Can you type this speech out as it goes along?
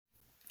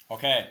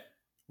Okay,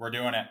 we're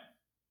doing it.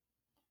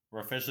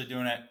 We're officially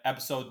doing it.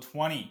 Episode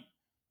 20.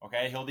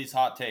 Okay, Hildy's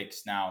Hot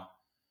Takes. Now,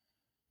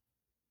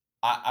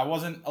 I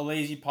wasn't a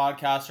lazy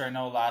podcaster. I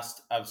know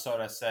last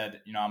episode I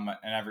said, I'm an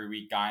every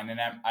week guy,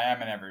 and I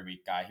am an every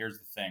week guy. Here's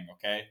the thing,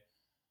 okay?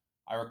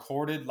 I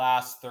recorded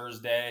last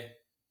Thursday,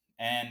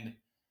 and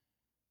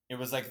it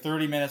was like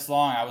 30 minutes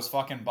long. I was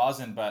fucking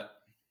buzzing, but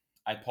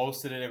I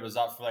posted it. It was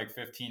up for like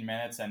 15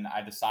 minutes, and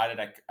I decided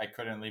I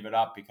couldn't leave it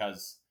up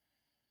because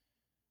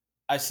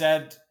I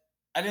said,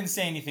 I didn't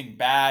say anything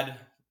bad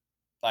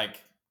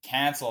like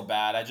cancel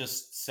bad. I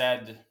just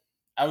said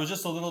I was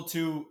just a little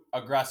too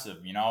aggressive,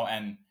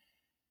 and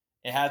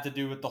it had to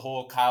do with the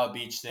whole Kyle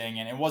Beach thing.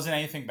 And it wasn't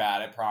anything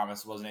bad. I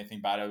promise, it wasn't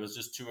anything bad. It was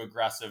just too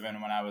aggressive.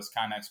 And when I was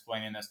kind of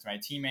explaining this to my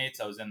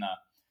teammates, I was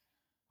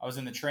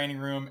in the training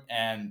room,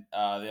 and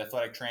the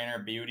athletic trainer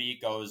Beauty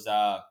goes, "Do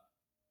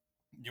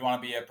you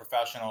want to be a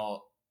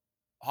professional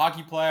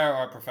hockey player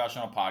or a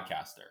professional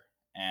podcaster?"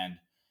 And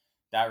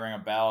that rang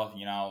a bell,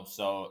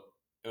 So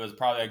it was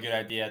probably a good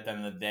idea at the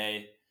end of the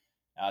day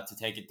to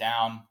take it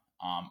down.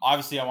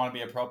 Obviously, I want to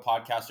be a pro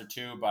podcaster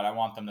too, but I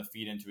want them to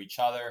feed into each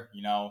other.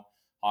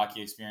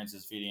 Hockey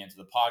experiences feeding into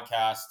the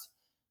podcast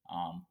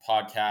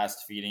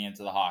feeding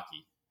into the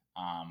hockey.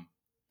 Um,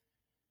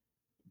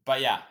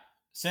 but yeah,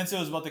 since it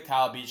was about the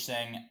Kyle Beach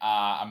thing,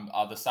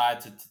 I'll decide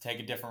to take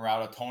a different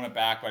route. I'll tone it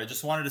back, but I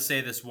just wanted to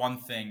say this one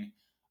thing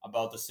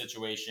about the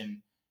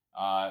situation.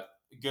 Uh,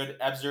 Good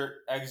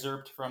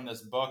excerpt from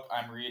this book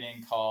I'm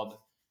reading called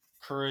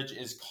Courage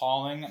is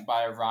Calling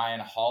by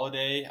Ryan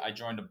Holiday. I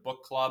joined a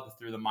book club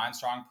through the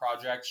Mindstrong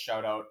Project.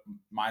 Shout out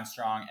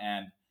Mindstrong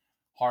and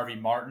Harvey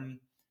Martin.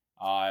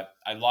 I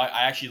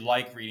actually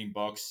like reading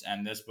books,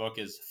 and this book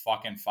is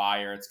fucking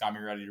fire. It's got me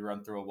ready to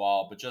run through a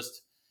wall. But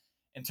just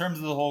in terms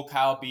of the whole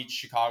Kyle Beach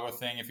Chicago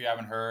thing, if you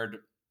haven't heard,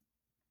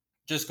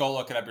 just go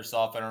look it up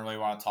yourself. I don't really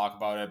want to talk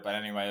about it, but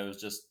anyway, it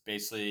was just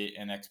basically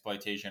an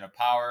exploitation of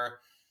power,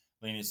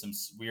 leading to some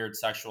weird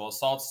sexual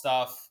assault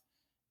stuff,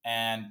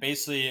 and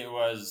basically it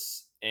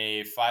was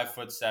a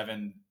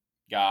 5'7"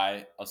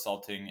 guy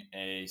assaulting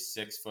a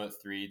 6'3",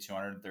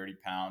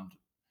 230-pound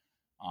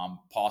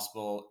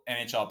possible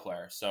NHL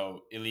player,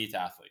 so elite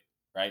athlete,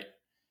 right?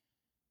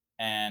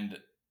 And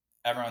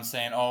everyone's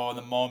saying, "Oh, in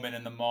the moment,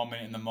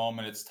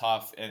 it's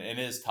tough," and it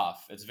is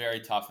tough. It's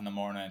very tough in the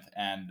moment,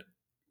 and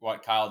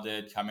what Kyle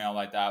did coming out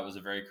like that was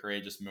a very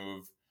courageous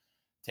move.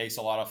 Takes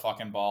a lot of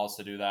fucking balls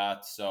to do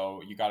that,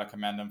 so you got to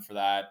commend him for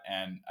that,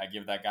 and I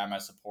give that guy my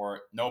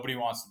support. Nobody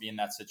wants to be in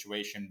that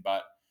situation,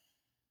 but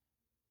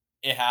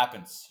it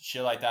happens.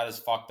 Shit like that is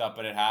fucked up,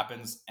 but it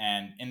happens.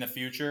 And in the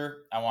future,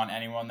 I want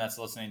anyone that's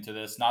listening to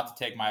this not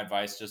to take my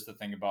advice, just to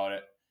think about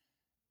it.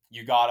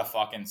 You gotta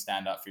fucking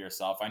stand up for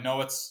yourself. I know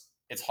it's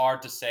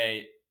hard to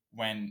say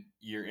when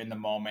you're in the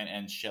moment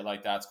and shit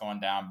like that's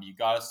going down, but you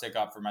gotta stick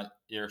up for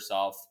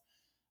yourself.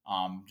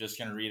 Just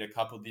gonna read a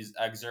couple of these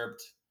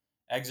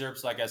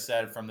excerpts, like I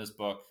said, from this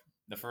book.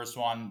 The first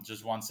one,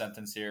 just one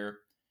sentence here.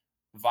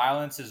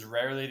 Violence is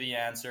rarely the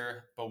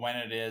answer, but when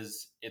it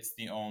is, it's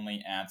the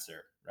only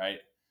answer, right?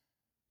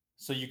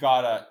 So you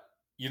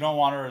don't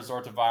want to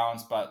resort to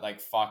violence, but like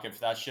fuck,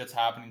 if that shit's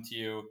happening to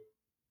you,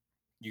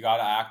 you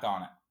gotta act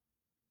on it.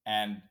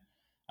 And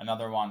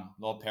another one,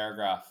 little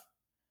paragraph.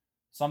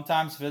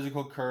 Sometimes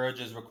physical courage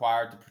is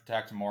required to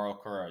protect moral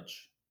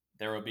courage.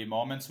 There will be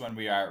moments when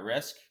we are at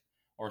risk,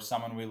 or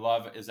someone we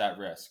love is at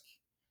risk.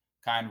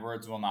 Kind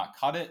words will not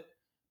cut it.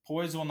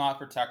 Poise will not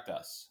protect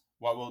us.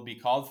 What will be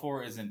called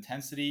for is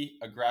intensity,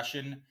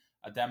 aggression,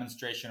 a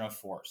demonstration of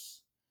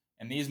force.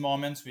 In these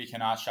moments, we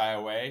cannot shy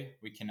away.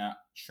 We cannot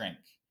shrink.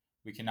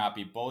 We cannot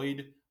be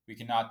bullied. We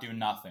cannot do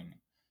nothing.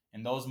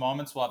 In those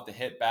moments, we'll have to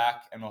hit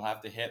back, and we'll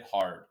have to hit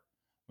hard.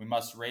 We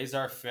must raise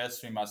our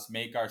fists. We must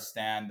make our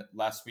stand,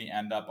 lest we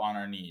end up on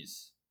our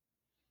knees.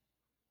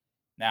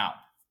 Now,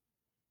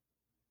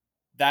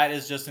 that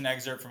is just an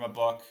excerpt from a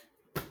book,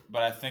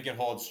 but I think it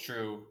holds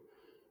true.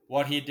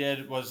 What he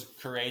did was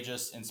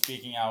courageous in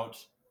speaking out,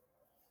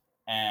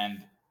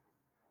 and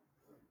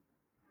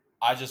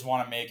I just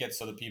want to make it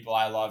so the people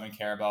I love and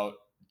care about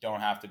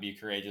don't have to be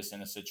courageous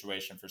in a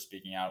situation for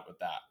speaking out with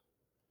that.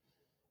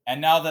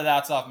 And now that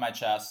that's off my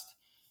chest,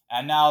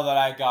 and now that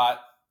I got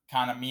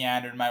kind of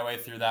meandered my way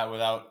through that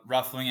without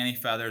ruffling any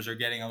feathers or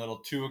getting a little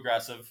too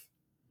aggressive,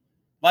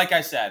 like I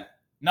said,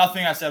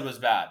 nothing I said was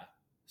bad.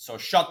 So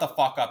shut the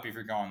fuck up if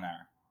you're going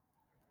there.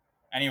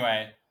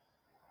 Anyway,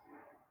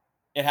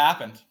 it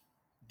happened.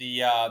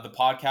 The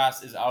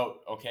podcast is out.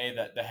 Okay,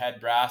 the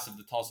head brass of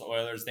the Tulsa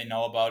Oilers, they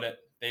know about it.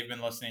 They've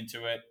been listening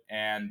to it,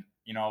 and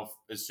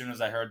as soon as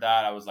I heard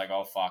that, I was like,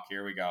 oh fuck,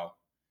 here we go.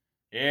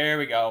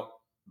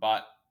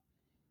 But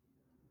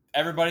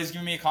everybody's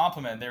giving me a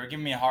compliment. They were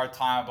giving me a hard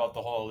time about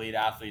the whole elite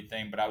athlete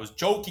thing, but I was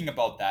joking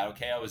about that.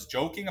 Okay, I was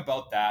joking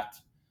about that.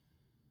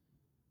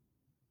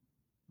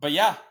 But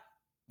yeah,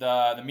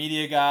 the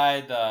media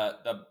guy,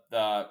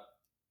 the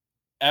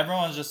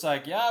everyone's just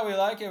like, yeah, we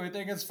like it, we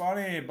think it's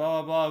funny,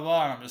 blah blah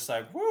blah. And I'm just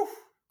like, whew,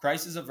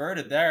 crisis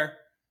averted there.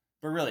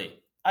 But really,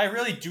 I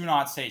really do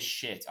not say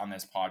shit on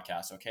this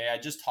podcast. Okay, I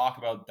just talk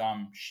about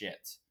dumb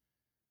shit.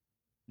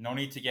 No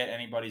need to get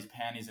anybody's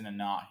panties in a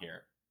knot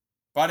here.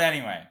 But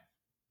anyway,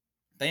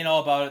 they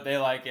know about it. They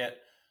like it.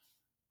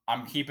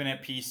 I'm keeping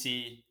it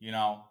PC,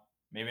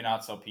 maybe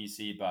not so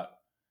PC, but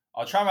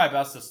I'll try my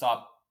best to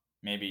stop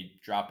maybe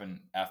dropping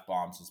F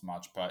bombs as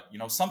much. But,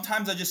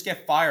 sometimes I just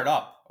get fired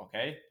up,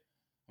 okay?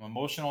 I'm an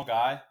emotional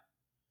guy.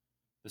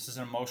 This is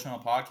an emotional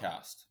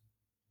podcast.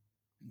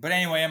 But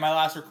anyway, in my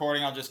last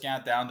recording, I'll just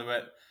get down to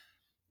it.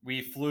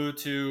 We flew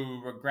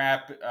to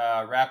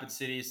Rapid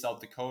City, South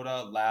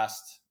Dakota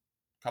last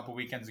couple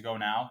weekends ago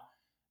now.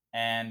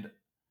 And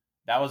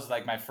that was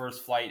like my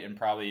first flight in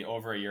probably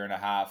over a year and a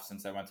half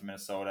since I went to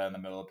Minnesota in the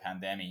middle of the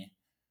pandemic.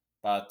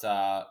 But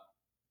I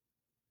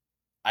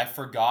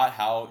forgot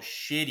how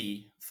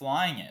shitty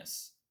flying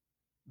is.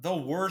 The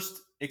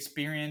worst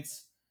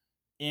experience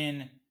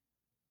in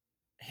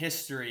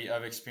history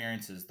of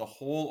experiences. The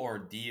whole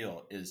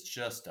ordeal is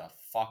just a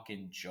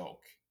fucking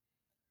joke.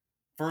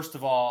 First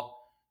of all,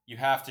 you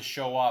have to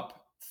show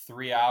up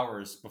 3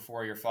 hours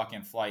before your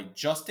fucking flight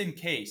just in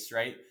case,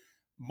 right?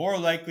 More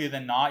likely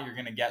than not, you're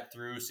going to get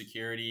through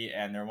security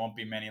and there won't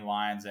be many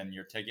lines and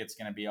your ticket's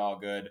going to be all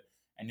good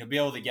and you'll be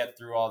able to get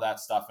through all that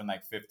stuff in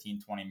like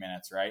 15, 20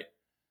 minutes, right?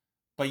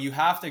 But you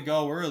have to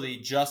go early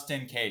just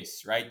in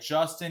case, right?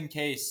 Just in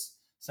case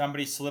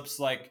somebody slips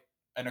like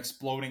an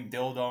exploding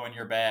dildo in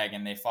your bag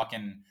and they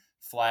fucking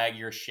flag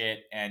your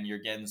shit and you're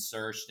getting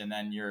searched and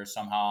then you're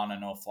somehow on a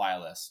no-fly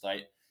list,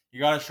 right? You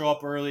got to show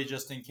up early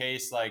just in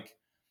case, like,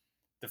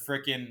 the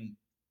freaking,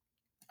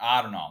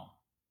 I don't know.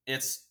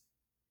 It's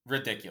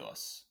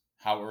ridiculous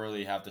how early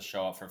you have to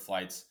show up for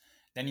flights.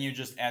 Then you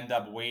just end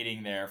up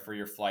waiting there for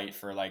your flight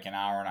for like an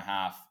hour and a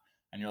half.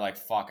 And you're like,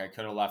 fuck, I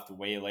could have left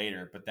way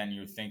later. But then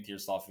you think to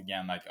yourself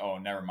again, like, oh,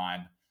 never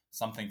mind.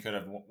 Something could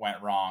have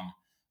went wrong.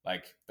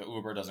 Like the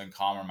Uber doesn't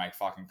come or my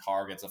fucking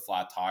car gets a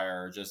flat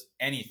tire or just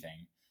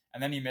anything.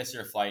 And then you miss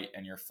your flight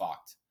and you're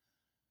fucked.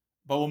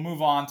 But we'll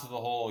move on to the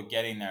whole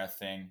getting there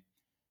thing.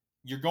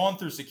 You're going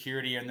through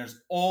security and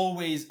there's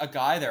always a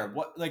guy there.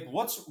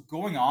 What's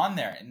going on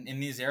there in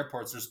these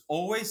airports? There's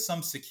always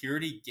some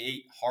security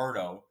gate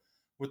hardo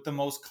with the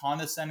most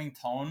condescending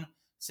tone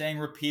saying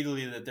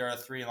repeatedly that there are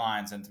 3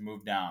 lines and to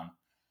move down.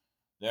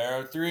 There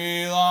are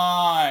 3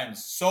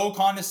 lines. So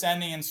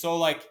condescending and so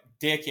like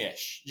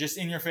dickish. Just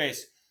in your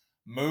face.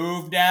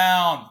 Move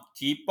down.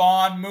 Keep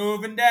on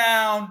moving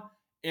down.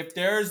 If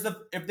there's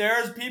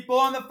people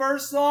on the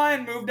first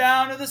line, move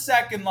down to the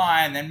second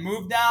line, then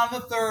move down the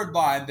third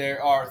line.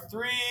 There are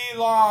 3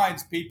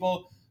 lines,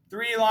 people.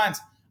 3 lines.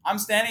 I'm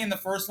standing in the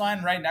first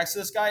line right next to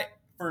this guy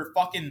for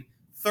fucking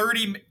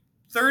 30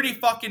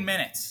 fucking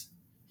minutes.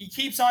 He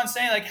keeps on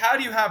saying, like, how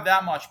do you have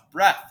that much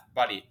breath,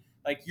 buddy?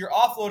 Like, you're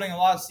offloading a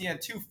lot of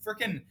CO2.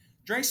 Freaking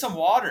drink some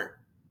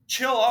water.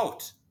 Chill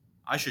out.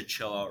 I should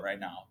chill out right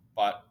now,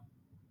 but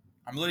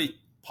I'm literally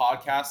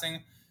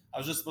podcasting. I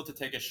was just about to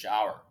take a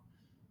shower.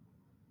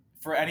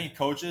 For any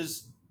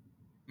coaches,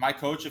 my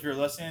coach, if you're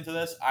listening to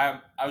this,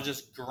 I was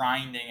just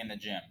grinding in the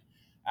gym.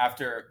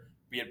 After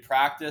we had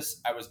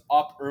practice, I was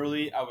up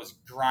early. I was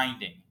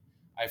grinding.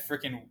 I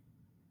freaking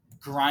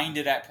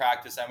grinded at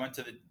practice. I went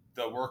to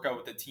the workout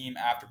with the team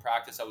after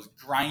practice. I was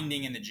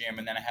grinding in the gym,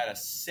 and then I had a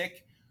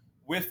sick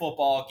wiffle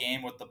ball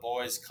game with the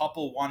boys.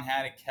 Couple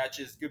one-handed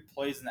catches, good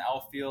plays in the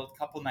outfield,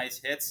 couple nice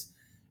hits,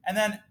 and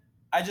then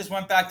I just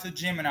went back to the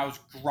gym and I was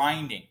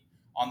grinding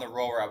on the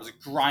rower. I was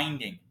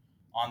grinding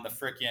on the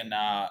freaking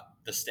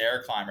the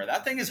stair climber.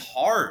 That thing is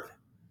hard.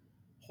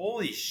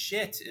 Holy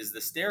shit, is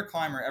the stair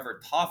climber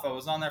ever tough? I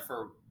was on there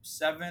for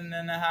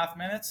 7.5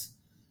 minutes,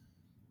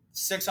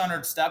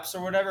 600 steps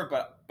or whatever.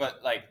 But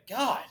like,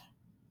 God,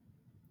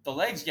 the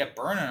legs get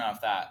burning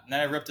off that. And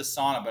then I ripped a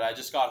sauna, but I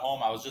just got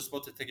home. I was just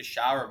about to take a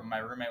shower, but my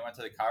roommate went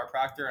to the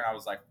chiropractor, and I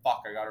was like,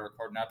 fuck, I got to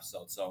record an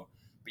episode. So,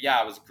 but yeah,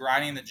 I was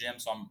grinding in the gym,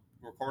 so I'm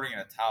recording in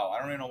a towel. I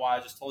don't even know why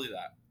I just told you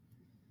that.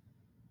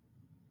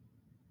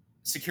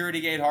 Security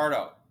gate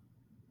hardo.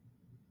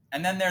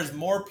 And then there's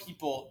more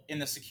people in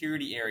the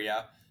security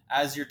area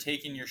as you're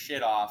taking your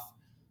shit off.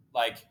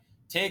 Like,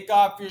 take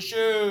off your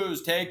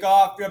shoes, take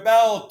off your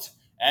belt,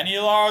 any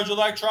large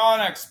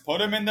electronics, put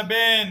them in the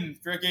bin,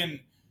 freaking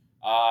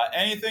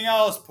anything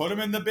else, put them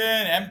in the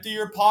bin, empty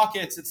your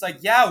pockets. It's like,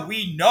 yeah,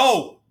 we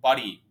know,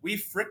 buddy. We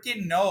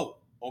freaking know,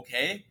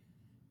 okay?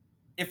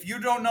 If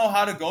you don't know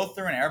how to go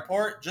through an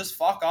airport, just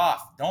fuck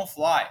off. Don't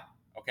fly,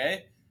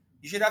 okay?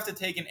 You should have to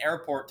take an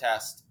airport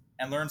test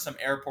and learn some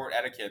airport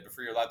etiquette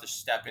before you're allowed to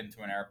step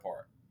into an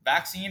airport.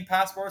 Vaccine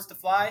passports to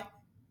fly?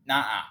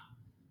 Nah.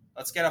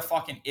 Let's get a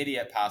fucking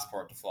idiot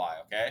passport to fly,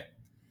 okay?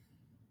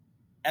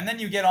 And then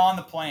you get on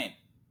the plane,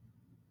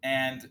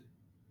 and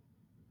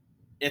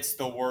it's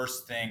the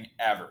worst thing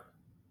ever.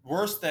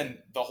 Worse than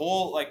the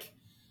whole, like,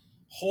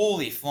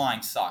 holy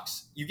flying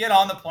sucks. You get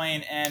on the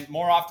plane, and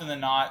more often than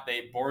not,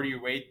 they board you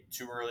way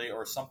too early,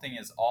 or something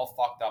is all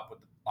fucked up with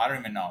I don't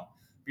even know.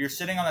 But you're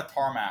sitting on the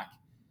tarmac.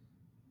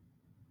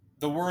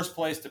 The worst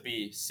place to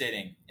be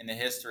sitting in the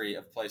history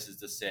of places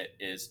to sit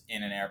is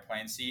in an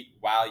airplane seat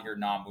while you're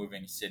not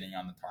moving, sitting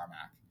on the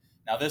tarmac.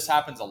 Now, this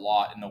happens a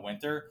lot in the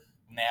winter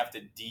when they have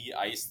to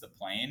de-ice the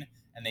plane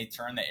and they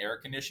turn the air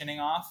conditioning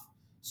off.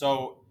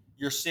 So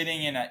you're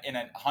sitting in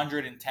a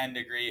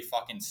 110-degree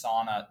fucking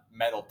sauna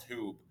metal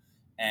tube,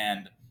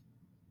 and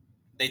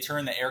they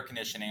turn the air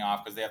conditioning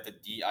off because they have to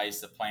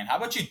de-ice the plane. How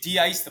about you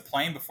de-ice the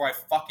plane before I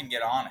fucking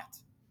get on it?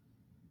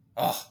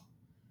 Ugh.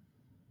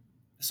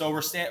 So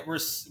we're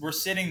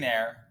sitting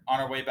there on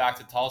our way back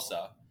to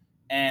Tulsa,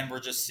 and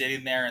we're just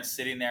sitting there and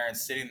sitting there and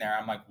sitting there.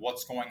 I'm like,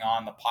 what's going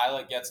on? The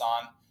pilot gets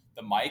on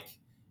the mic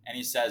and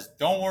he says,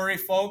 "Don't worry,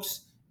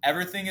 folks,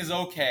 everything is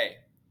okay."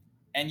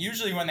 And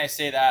usually when they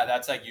say that,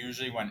 that's like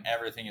usually when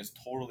everything is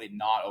totally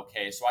not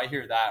okay. So I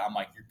hear that, I'm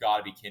like, you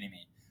gotta be kidding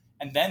me.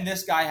 And then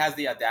this guy has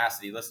the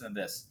audacity. Listen to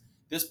this.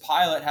 This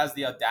pilot has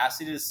the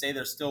audacity to say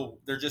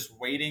they're just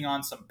waiting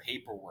on some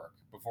paperwork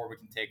before we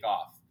can take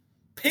off.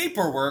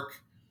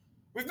 Paperwork?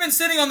 We've been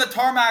sitting on the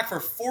tarmac for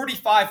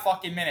 45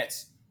 fucking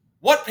minutes.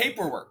 What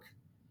paperwork?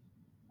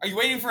 Are you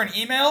waiting for an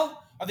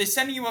email? Are they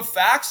sending you a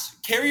fax?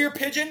 Carrier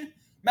pigeon?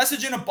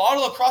 Message in a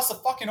bottle across the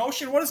fucking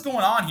ocean? What is going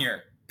on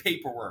here?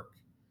 Paperwork.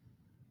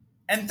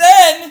 And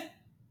then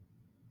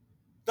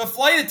the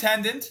flight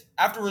attendant,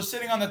 after we're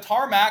sitting on the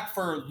tarmac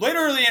for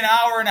literally an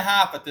hour and a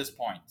half at this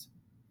point,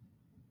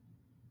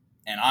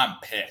 and I'm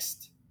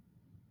pissed.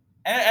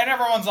 And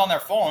everyone's on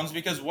their phones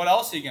because what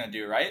else are you going to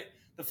do, right?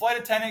 The flight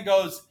attendant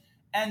goes,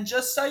 "And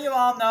just so you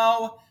all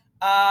know,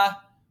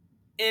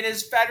 it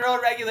is federal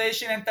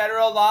regulation and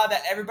federal law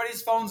that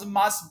everybody's phones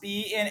must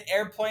be in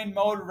airplane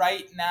mode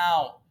right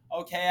now.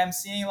 Okay, I'm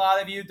seeing a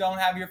lot of you don't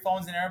have your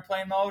phones in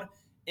airplane mode.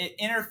 It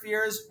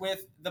interferes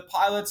with the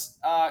pilot's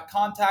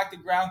contact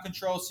and ground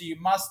control, so you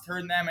must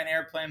turn them in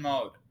airplane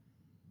mode."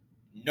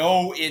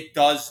 No, it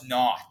does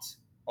not.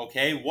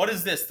 Okay, what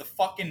is this? The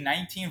fucking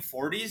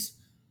 1940s?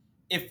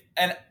 If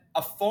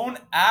a phone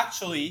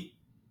actually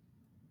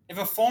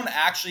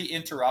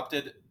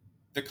interrupted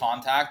the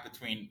contact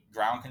between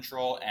ground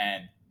control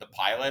and the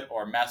pilot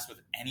or messed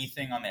with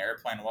anything on the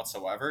airplane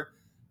whatsoever,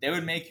 they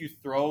would make you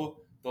throw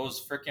those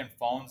freaking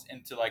phones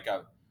into like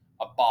a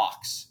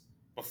box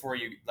before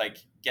you like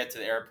get to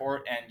the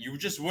airport, and you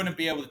just wouldn't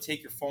be able to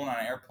take your phone on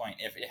an airplane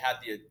if it had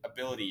the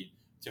ability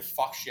to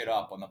fuck shit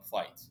up on the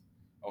flight.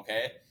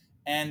 Okay?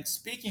 And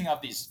speaking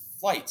of these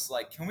flights,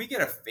 like, can we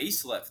get a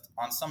facelift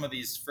on some of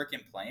these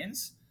freaking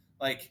planes?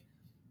 Like,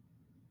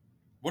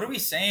 what are we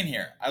saying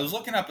here? I was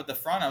looking up at the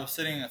front. I was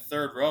sitting in the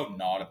third row.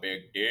 Not a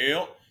big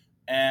deal.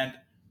 And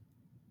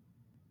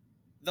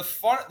the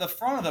front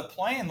of the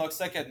plane looks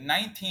like a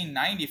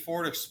 1990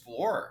 Ford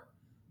Explorer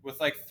with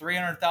like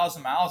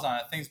 300,000 miles on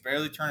it. Thing's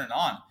barely turning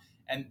on.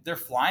 And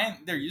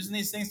they're using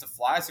these things to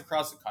fly us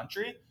across the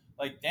country.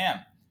 Like, damn.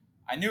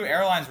 I knew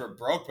airlines were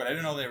broke, but I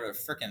didn't know they were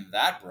freaking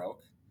that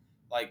broke.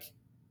 Like,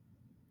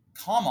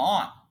 come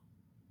on.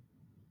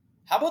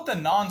 How about the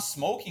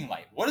non-smoking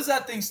light? What is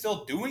that thing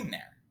still doing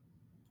there?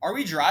 Are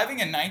we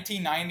driving a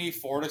 1990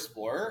 Ford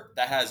Explorer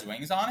that has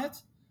wings on it?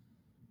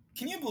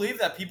 Can you believe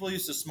that people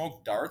used to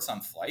smoke darts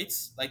on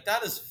flights? Like,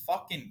 that is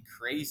fucking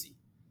crazy.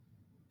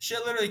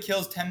 Shit literally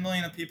kills 10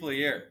 million of people a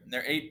year. And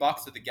they're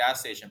 $8 at the gas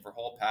station for a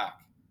whole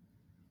pack.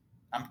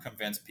 I'm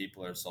convinced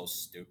people are so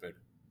stupid.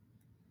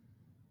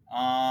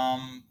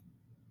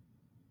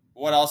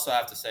 What else do I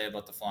have to say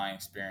about the flying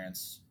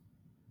experience?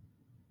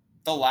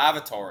 The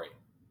lavatory.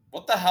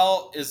 What the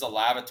hell is a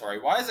lavatory?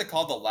 Why is it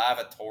called the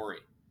lavatory?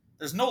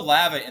 There's no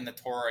lava in the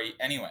tory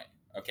anyway,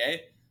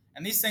 okay?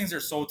 And these things are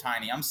so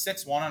tiny. I'm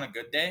 6'1" on a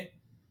good day,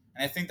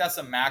 and I think that's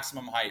the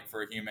maximum height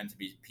for a human to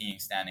be peeing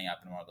standing up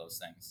in one of those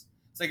things.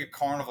 It's like a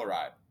carnival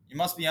ride. You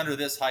must be under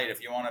this height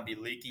if you want to be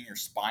leaking your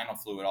spinal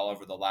fluid all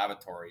over the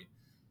lavatory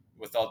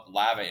without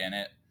lava in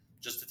it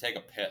just to take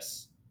a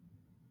piss.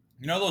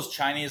 You know those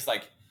Chinese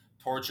like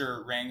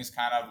torture rings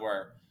kind of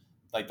where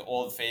like the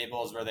old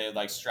fables where they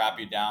like strap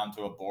you down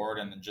to a board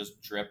and then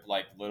just drip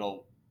like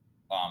little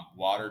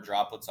water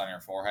droplets on your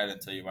forehead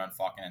until you went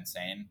fucking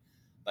insane.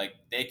 Like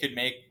they could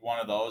make one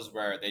of those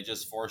where they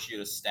just force you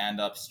to stand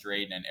up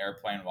straight in an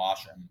airplane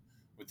washroom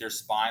with your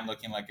spine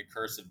looking like a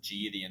curse of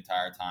G the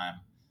entire time,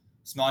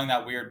 smelling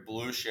that weird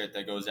blue shit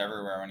that goes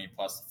everywhere when you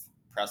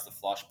press the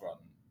flush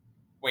button.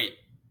 Wait,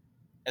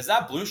 is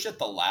that blue shit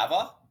the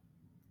lava?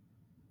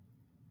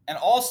 And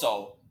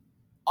also,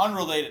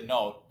 unrelated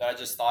note that I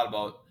just thought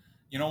about,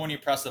 you know when you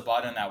press the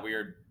button, that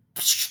weird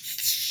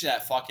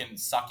that fucking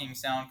sucking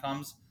sound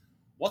comes?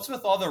 What's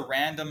with all the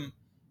random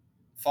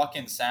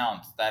fucking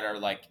sounds that are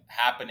like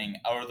happening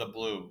out of the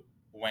blue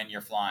when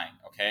you're flying,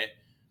 okay?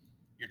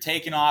 You're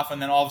taking off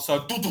and then all of a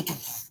sudden,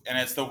 and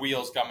it's the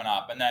wheels coming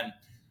up. And then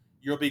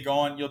you'll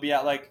be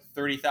at like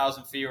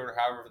 30,000 feet or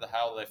however the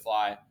hell they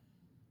fly.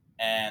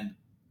 And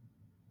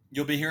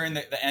you'll be hearing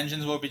the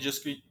engines will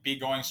be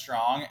going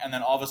strong. And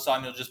then all of a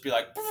sudden you'll just be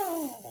like,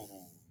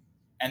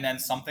 and then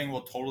something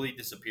will totally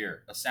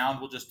disappear. A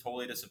sound will just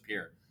totally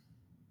disappear.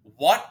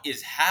 What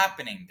is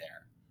happening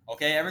there?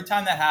 Okay, every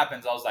time that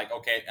happens, I was like,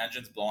 okay,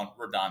 engine's blowing,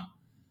 we're done.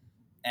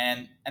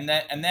 And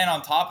then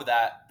on top of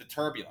that, the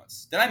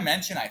turbulence. Did I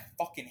mention I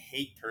fucking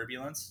hate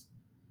turbulence?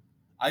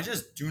 I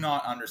just do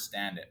not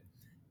understand it.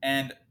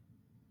 And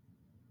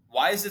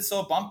why is it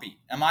so bumpy?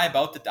 Am I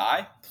about to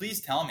die?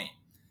 Please tell me.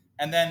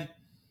 And then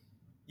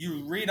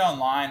you read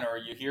online or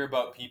you hear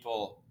about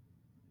people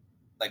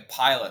like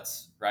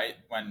pilots, right?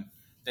 When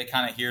they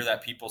kind of hear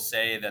that people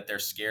say that they're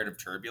scared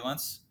of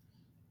turbulence,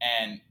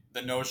 and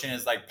the notion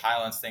is like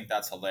pilots think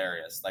that's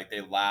hilarious. Like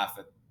they laugh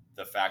at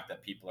the fact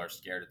that people are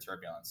scared of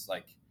turbulence.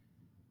 Like,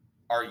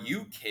 are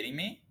you kidding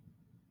me?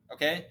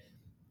 Okay.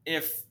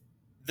 If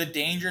the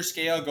danger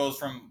scale goes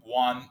from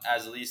 1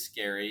 as least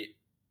scary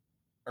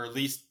or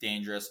least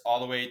dangerous all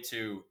the way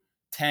to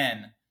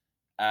 10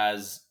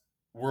 as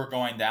we're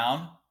going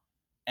down,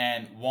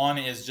 and 1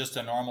 is just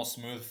a normal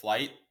smooth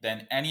flight,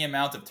 then any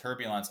amount of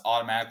turbulence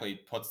automatically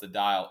puts the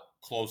dial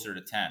closer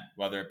to 10,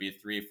 whether it be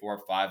 3,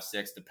 4, 5,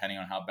 6, depending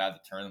on how bad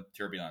the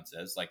turbulence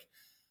is. Like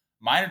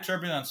minor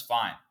turbulence,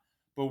 fine.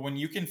 But when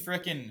you can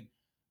freaking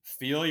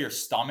feel your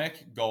stomach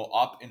go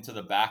up into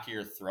the back of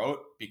your throat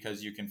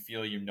because you can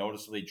feel you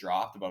noticeably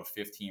dropped about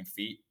 15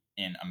 feet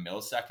in a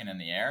millisecond in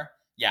the air,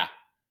 yeah,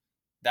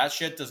 that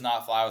shit does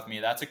not fly with me.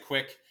 That's a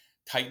quick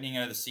tightening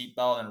of the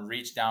seatbelt and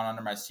reach down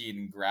under my seat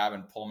and grab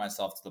and pull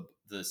myself to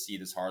the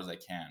seat as hard as I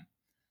can.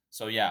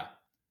 So yeah,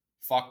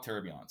 fuck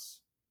turbulence.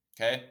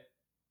 Okay?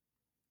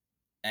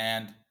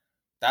 And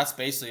that's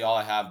basically all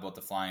I have about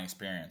the flying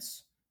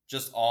experience.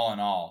 Just all in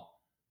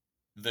all,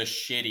 the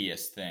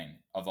shittiest thing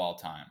of all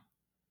time.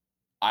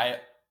 I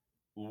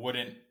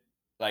wouldn't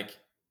like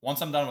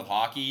once I'm done with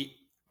hockey,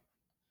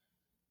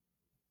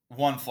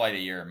 1 flight a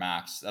year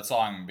max. That's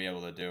all I'm gonna be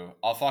able to do.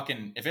 I'll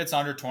fucking if it's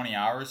under 20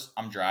 hours,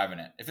 I'm driving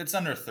it. If it's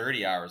under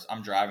 30 hours,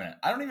 I'm driving it.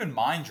 I don't even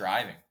mind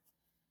driving.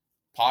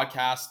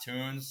 Podcast,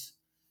 tunes.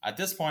 At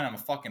this point, I'm a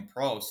fucking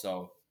pro,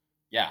 so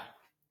yeah.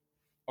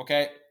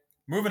 Okay.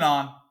 Moving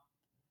on.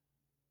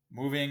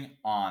 Moving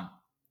on.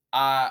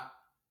 I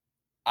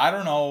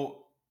don't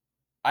know.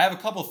 I have a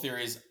couple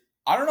theories.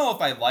 I don't know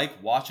if I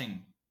like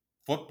watching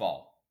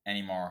football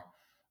anymore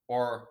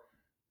or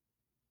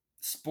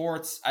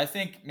sports. I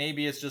think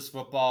maybe it's just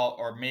football,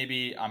 or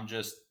maybe I'm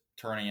just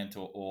turning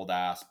into an old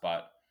ass.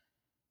 But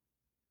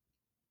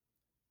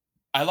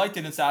I liked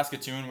it in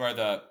Saskatoon where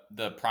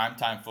the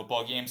primetime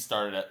football game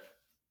started at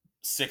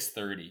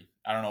 6:30.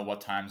 I don't know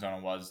what time zone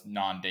it was,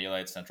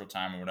 non-daylight Central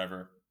Time or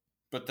whatever.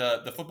 But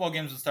the football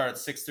games would start at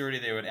 6:30.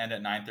 They would end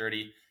at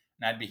 9:30,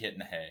 and I'd be hitting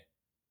the hay,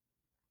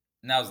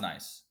 and that was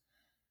nice.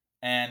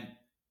 And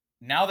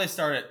now they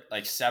start at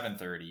like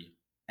 7:30,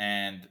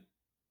 and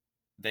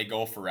they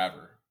go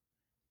forever.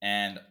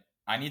 And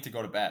I need to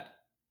go to bed.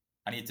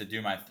 I need to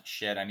do my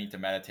shit. I need to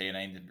meditate.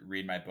 I need to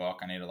read my book.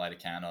 I need to light a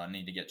candle. I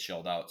need to get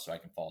chilled out so I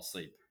can fall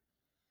asleep.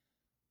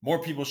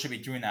 More people should be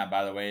doing that,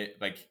 by the way.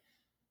 Like,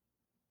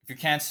 if you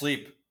can't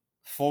sleep,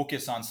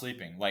 focus on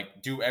sleeping.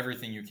 Like, do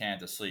everything you can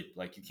to sleep.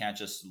 Like, you can't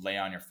just lay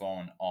on your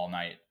phone all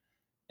night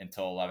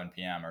until 11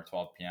 p.m. or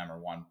 12 p.m. or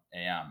 1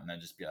 a.m. and then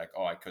just be like,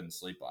 oh, I couldn't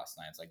sleep last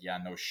night. It's like, yeah,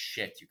 no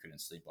shit, you couldn't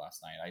sleep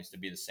last night. I used to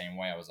be the same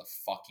way. I was a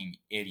fucking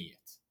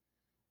idiot.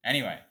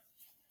 Anyway.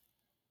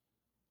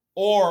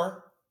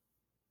 Or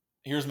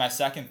here's my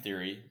second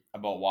theory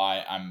about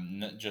why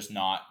I'm just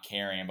not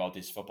caring about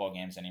these football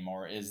games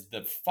anymore is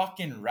the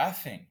fucking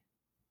reffing.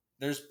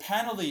 There's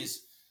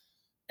penalties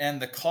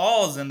and the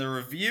calls and the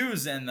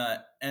reviews and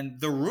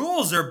the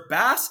rules are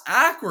bass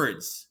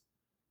backwards.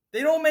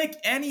 They don't make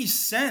any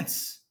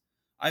sense.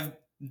 I've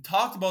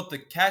talked about the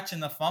catch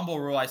and the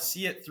fumble rule. I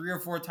see it 3 or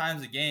 4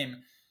 times a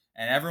game,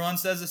 and everyone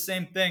says the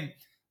same thing.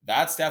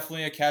 That's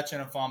definitely a catch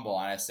and a fumble.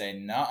 And I say,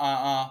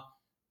 nuh-uh,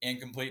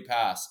 incomplete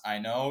pass. I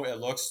know it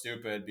looks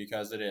stupid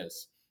because it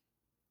is.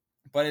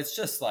 But it's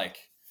just like,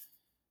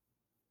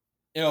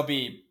 it'll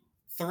be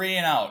 3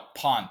 and out,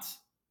 punt.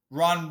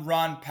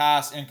 Run,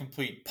 pass,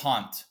 incomplete,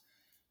 punt.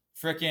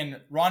 Freaking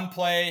run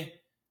play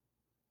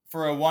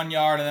for a 1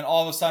 yard, and then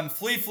all of a sudden,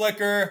 flea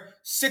flicker,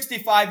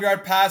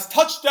 65-yard pass,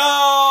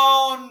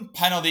 touchdown,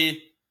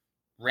 penalty,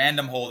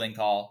 random holding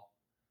call.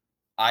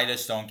 I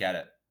just don't get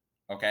it,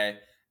 okay?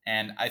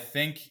 And I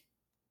think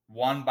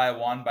one by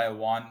one,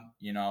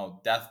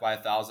 death by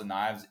 1,000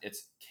 knives,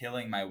 it's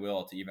killing my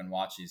will to even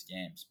watch these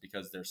games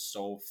because they're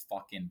so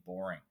fucking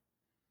boring.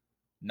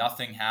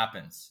 Nothing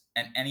happens.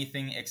 And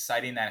anything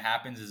exciting that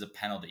happens is a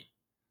penalty.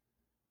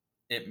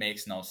 It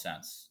makes no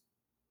sense.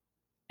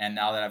 And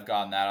now that I've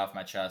gotten that off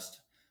my chest,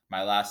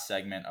 my last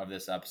segment of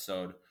this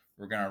episode,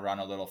 we're going to run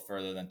a little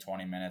further than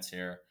 20 minutes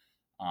here.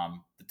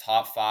 The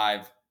top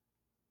 5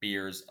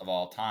 beers of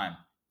all time.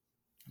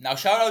 Now,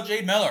 shout out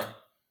Jade Miller,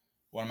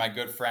 one of my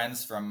good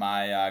friends from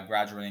my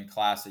graduating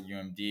class at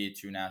UMD,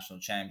 2 national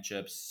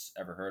championships.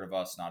 Ever heard of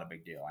us? Not a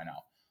big deal, I know.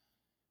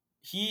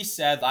 He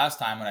said last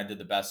time when I did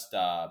the best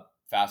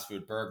fast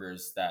food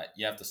burgers that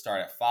you have to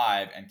start at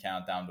 5 and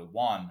count down to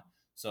 1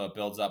 so it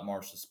builds up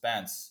more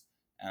suspense.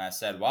 And I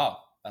said, wow,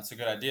 that's a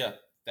good idea.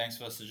 Thanks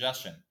for the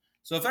suggestion.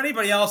 So if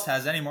anybody else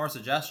has any more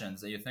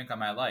suggestions that you think I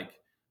might like,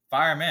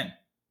 fire them in.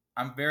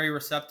 I'm very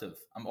receptive.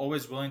 I'm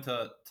always willing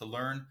to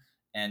learn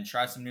and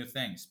try some new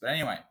things. But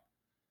anyway,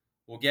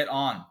 we'll get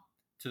on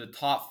to the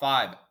top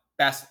 5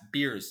 best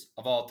beers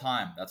of all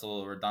time. That's a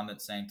little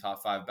redundant saying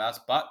top 5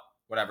 best, but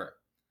whatever.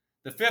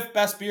 The 5th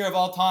best beer of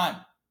all time,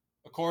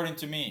 according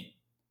to me,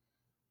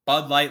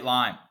 Bud Light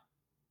Lime.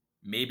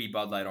 Maybe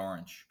Bud Light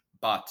Orange.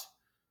 But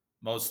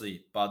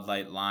mostly Bud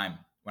Light Lime.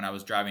 When I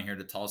was driving here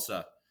to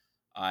Tulsa,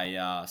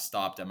 I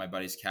stopped at my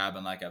buddy's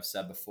cabin, like I've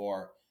said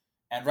before.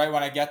 And right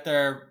when I get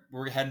there,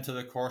 we're heading to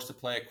the course to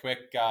play a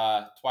quick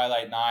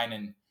Twilight 9.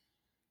 And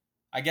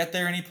I get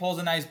there and he pulls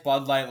a nice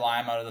Bud Light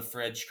Lime out of the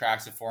fridge,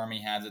 cracks it for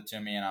me, hands it to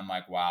me. And I'm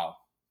like, wow,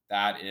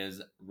 that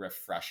is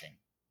refreshing.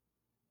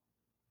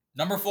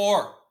 Number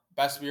 4,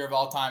 best beer of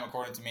all time,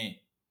 according to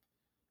me,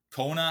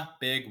 Kona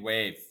Big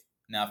Wave.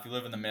 Now, if you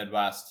live in the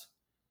Midwest,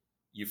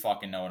 you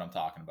fucking know what I'm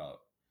talking about.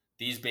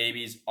 These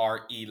babies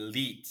are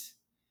elite.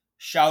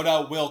 Shout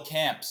out Will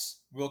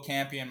Camps. Will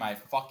Campion, my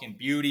fucking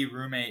beauty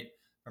roommate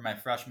for my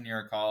freshman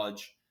year of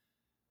college.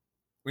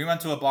 We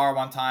went to a bar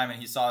one time and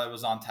he saw it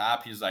was on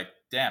tap. He was like,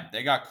 damn,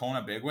 they got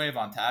Kona Big Wave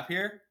on tap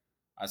here?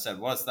 I said,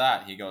 what's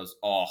that? He goes,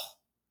 oh.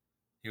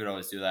 He would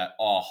always do that.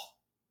 Oh,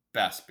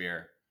 best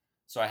beer.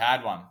 So I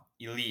had one.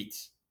 Elite.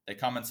 They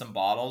come in some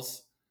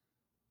bottles.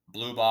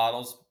 Blue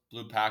bottles,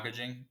 blue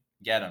packaging.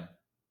 Get them.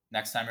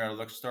 Next time you're at a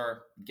liquor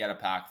store, get a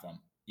pack of them.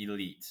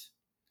 Elite.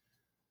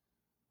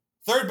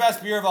 Third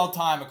best beer of all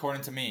time,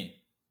 according to me.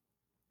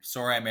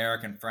 Sorry,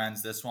 American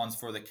friends. This one's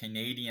for the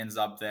Canadians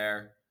up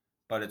there,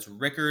 but it's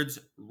Rickard's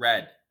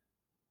Red.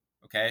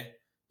 Okay?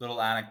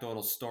 Little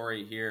anecdotal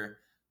story here.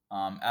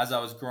 As I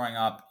was growing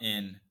up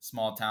in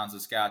small town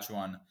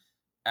Saskatchewan,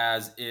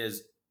 as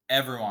is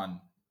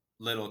everyone,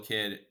 little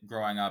kid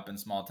growing up in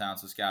small town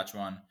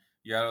Saskatchewan,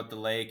 you're out at the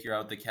lake, you're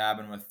out at the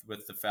cabin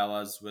with the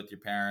fellas, with your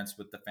parents,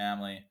 with the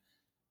family,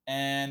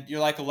 and you're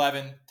like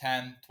 11,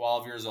 10,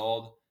 12 years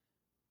old,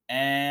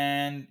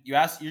 and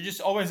you're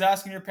just always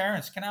asking your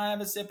parents, can I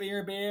have a sip of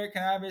your beer?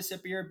 Can I have a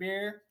sip of your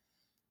beer?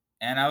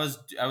 And I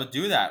would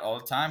do that all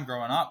the time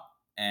growing up.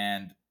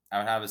 And I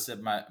would have a sip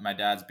of my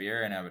dad's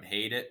beer and I would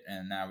hate it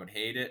and I would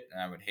hate it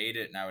and I would hate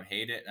it and I would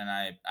hate it. And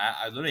I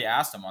literally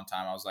asked him one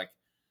time, I was like,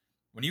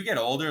 when you get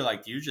older,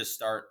 like, do you just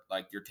start,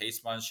 like, your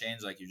taste buds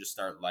change? Like, you just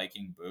start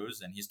liking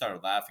booze? And he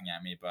started laughing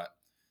at me, but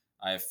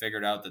I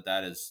figured out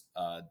that is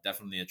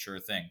definitely a true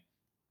thing.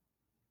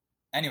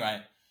 Anyway,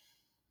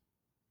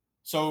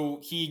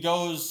 so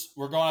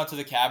we're going out to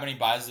the cabin. He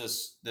buys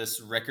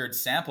this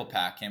Rickard's sample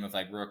pack. Came with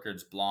like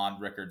Rickard's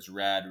Blonde, Rickard's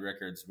Red,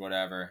 Rickard's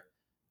whatever.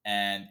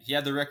 And he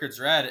had the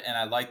Rickard's Red, and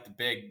I liked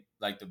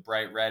the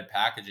bright red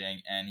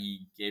packaging. And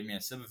he gave me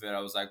a sip of it. I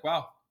was like,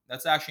 wow,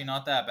 that's actually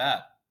not that bad.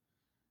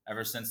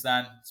 Ever since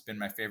then, it's been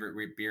my favorite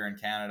beer in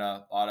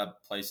Canada. A lot of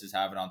places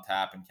have it on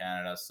tap in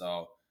Canada,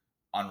 so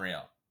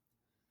unreal.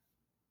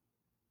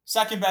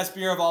 Second best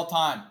beer of all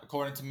time,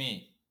 according to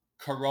me,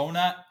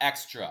 Corona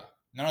Extra.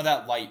 None of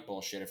that light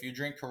bullshit. If you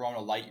drink Corona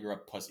Light, you're a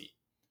pussy.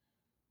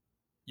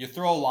 You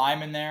throw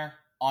lime in there,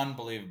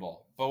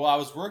 unbelievable. But while I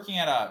was working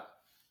at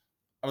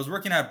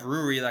a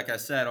brewery, like I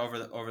said,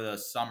 over the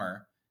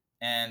summer,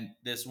 and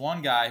this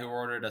one guy who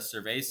ordered a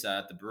cerveza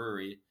at the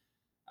brewery,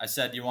 I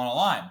said, "Do you want a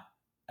lime?"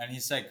 And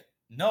he's like,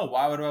 "No,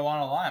 why would I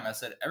want a lime?" I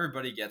said,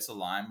 "Everybody gets a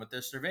lime with their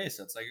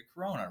cerveza. It's like a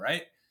Corona,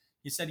 right?"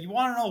 He said, "You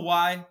want to know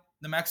why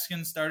the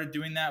Mexicans started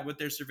doing that with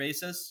their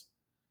cervezas?"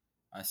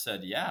 I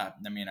said, "Yeah,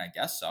 I mean, I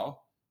guess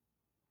so."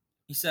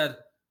 He said,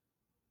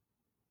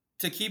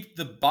 to keep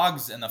the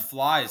bugs and the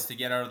flies to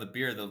get out of the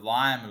beer, the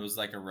lime, it was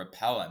like a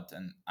repellent.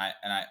 And I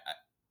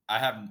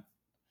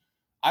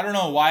don't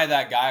know why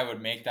that guy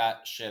would make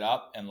that shit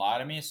up and lie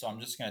to me, so I'm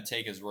just gonna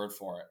take his word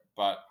for it.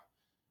 But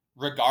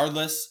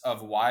regardless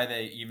of why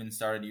they even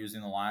started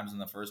using the limes in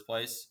the first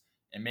place,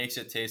 it makes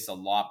it taste a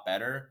lot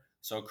better.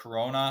 So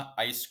Corona,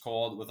 ice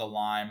cold with a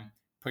lime,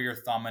 put your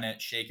thumb in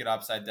it, shake it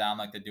upside down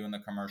like they do in the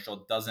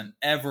commercial. Doesn't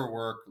ever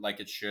work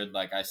like it should.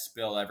 Like, I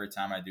spill every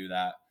time I do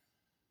that.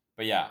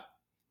 But yeah,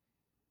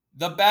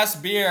 the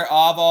best beer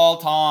of all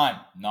time.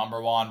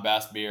 Number 1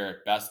 best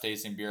beer, best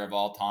tasting beer of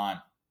all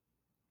time,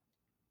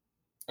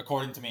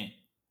 according to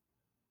me,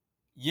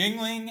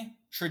 Yuengling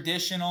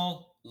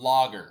Traditional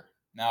Lager.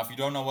 Now, if you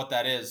don't know what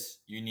that is,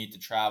 you need to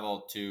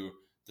travel to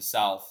the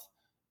south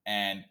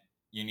and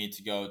you need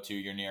to go to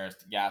your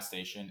nearest gas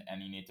station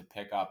and you need to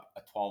pick up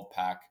a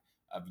 12-pack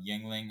of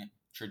Yuengling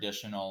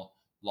Traditional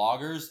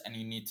Lagers, and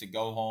you need to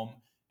go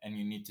home and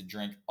you need to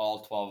drink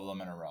all 12 of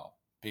them in a row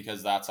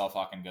because that's how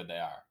fucking good they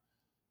are.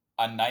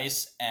 A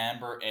nice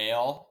amber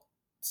ale,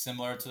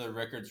 similar to the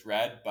Rickard's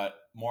Red, but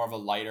more of a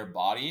lighter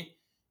body,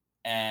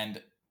 and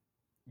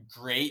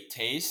great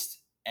taste,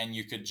 and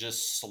you could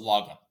just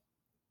slug them.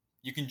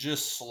 You can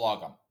just slug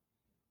them,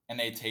 and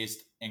they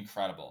taste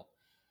incredible.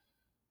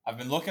 I've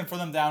been looking for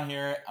them down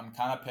here. I'm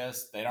kind of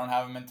pissed. They don't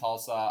have them in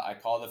Tulsa. I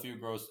called a few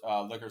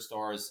liquor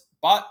stores,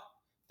 but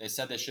they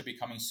said they should be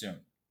coming soon.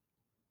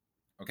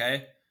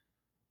 Okay?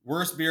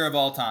 Worst beer of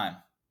all time,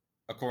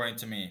 according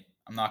to me.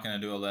 I'm not going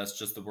to do a list,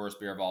 just the worst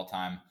beer of all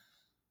time.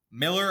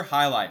 Miller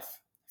High Life.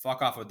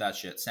 Fuck off with that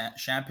shit.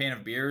 Champagne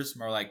of beers,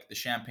 more like the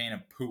champagne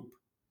of poop.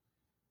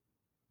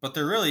 But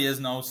there really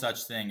is no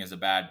such thing as a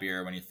bad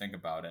beer when you think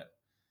about it.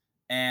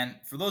 And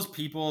for those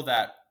people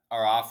that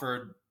are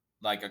offered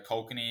like a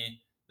Kokanee,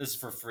 this is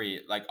for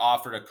free, like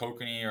offered a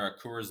Kokanee or a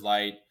Coors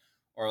Light,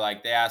 or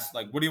like they ask,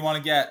 like, what do you want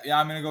to get? Yeah,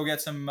 I'm going to go get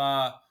some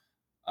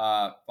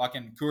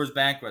fucking Coors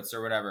Banquets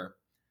or whatever.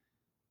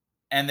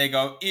 and they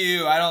go,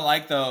 ew, I don't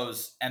like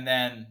those. And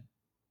then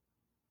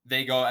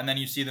they go, and then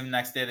you see them the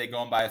next day, they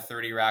go and buy a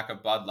 30 rack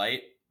of Bud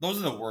Light. Those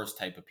are the worst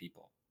type of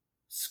people.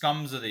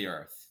 Scums of the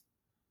earth.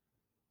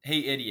 Hey,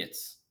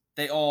 idiots.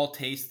 They all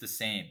taste the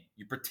same.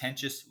 You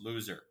pretentious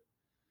loser.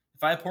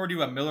 If I poured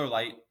you a Miller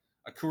Lite,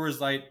 a Coors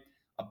Light,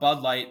 a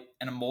Bud Light,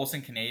 and a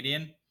Molson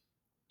Canadian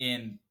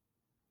in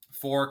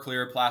 4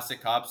 clear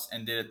plastic cups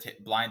and did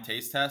a blind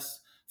taste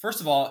test,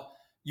 first of all,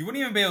 you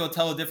wouldn't even be able to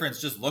tell the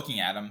difference just looking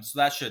at them. So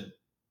that should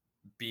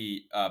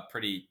be a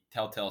pretty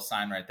telltale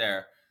sign right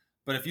there.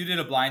 But if you did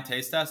a blind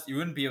taste test, you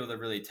wouldn't be able to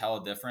really tell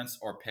a difference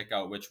or pick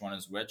out which one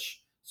is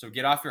which. So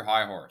get off your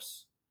high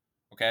horse.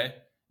 Okay?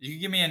 You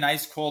can give me a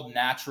nice cold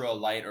natural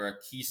light or a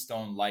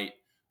Keystone Light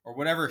or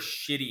whatever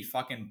shitty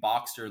fucking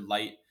Boxer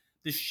Light,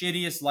 the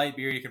shittiest light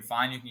beer you can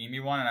find. You can give me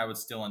one and I would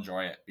still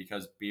enjoy it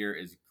because beer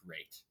is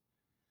great.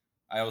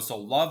 I also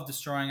love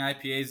destroying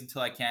IPAs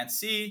until I can't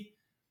see.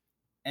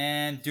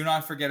 And do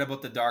not forget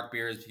about the dark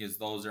beers because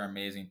those are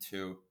amazing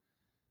too.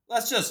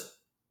 Let's just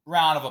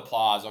round of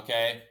applause,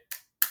 okay?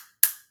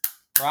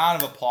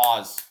 Round of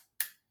applause.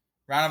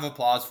 Round of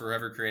applause for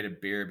whoever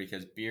created beer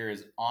because beer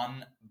is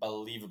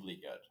unbelievably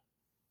good.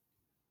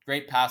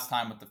 Great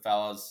pastime with the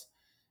fellas.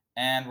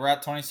 And we're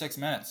at 26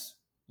 minutes.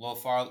 A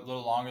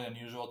little longer than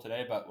usual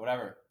today, but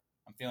whatever.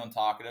 I'm feeling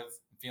talkative.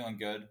 I'm feeling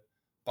good.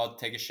 About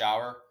to take a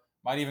shower.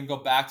 Might even go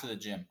back to the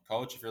gym.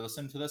 Coach, if you're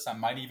listening to this, I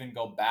might even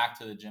go back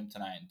to the gym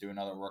tonight and do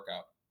another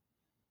workout.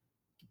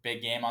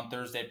 Big game on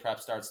Thursday. Prep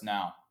starts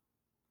now.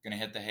 Gonna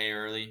hit the hay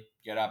early.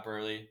 Get up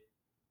early.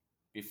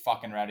 Be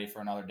fucking ready for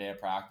another day of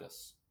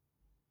practice.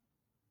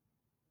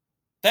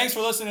 Thanks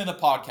for listening to the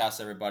podcast,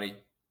 everybody.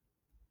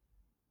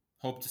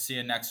 Hope to see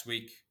you next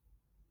week.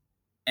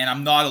 And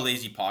I'm not a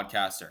lazy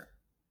podcaster.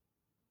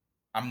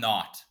 I'm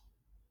not.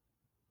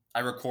 I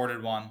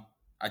recorded one.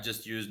 I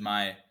just used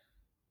my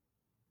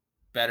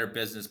Better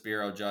Business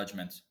Bureau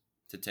judgment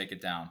to take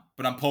it down.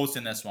 But I'm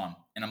posting this one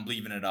and I'm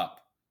leaving it up.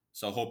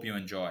 So hope you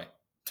enjoy.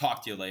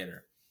 Talk to you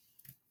later.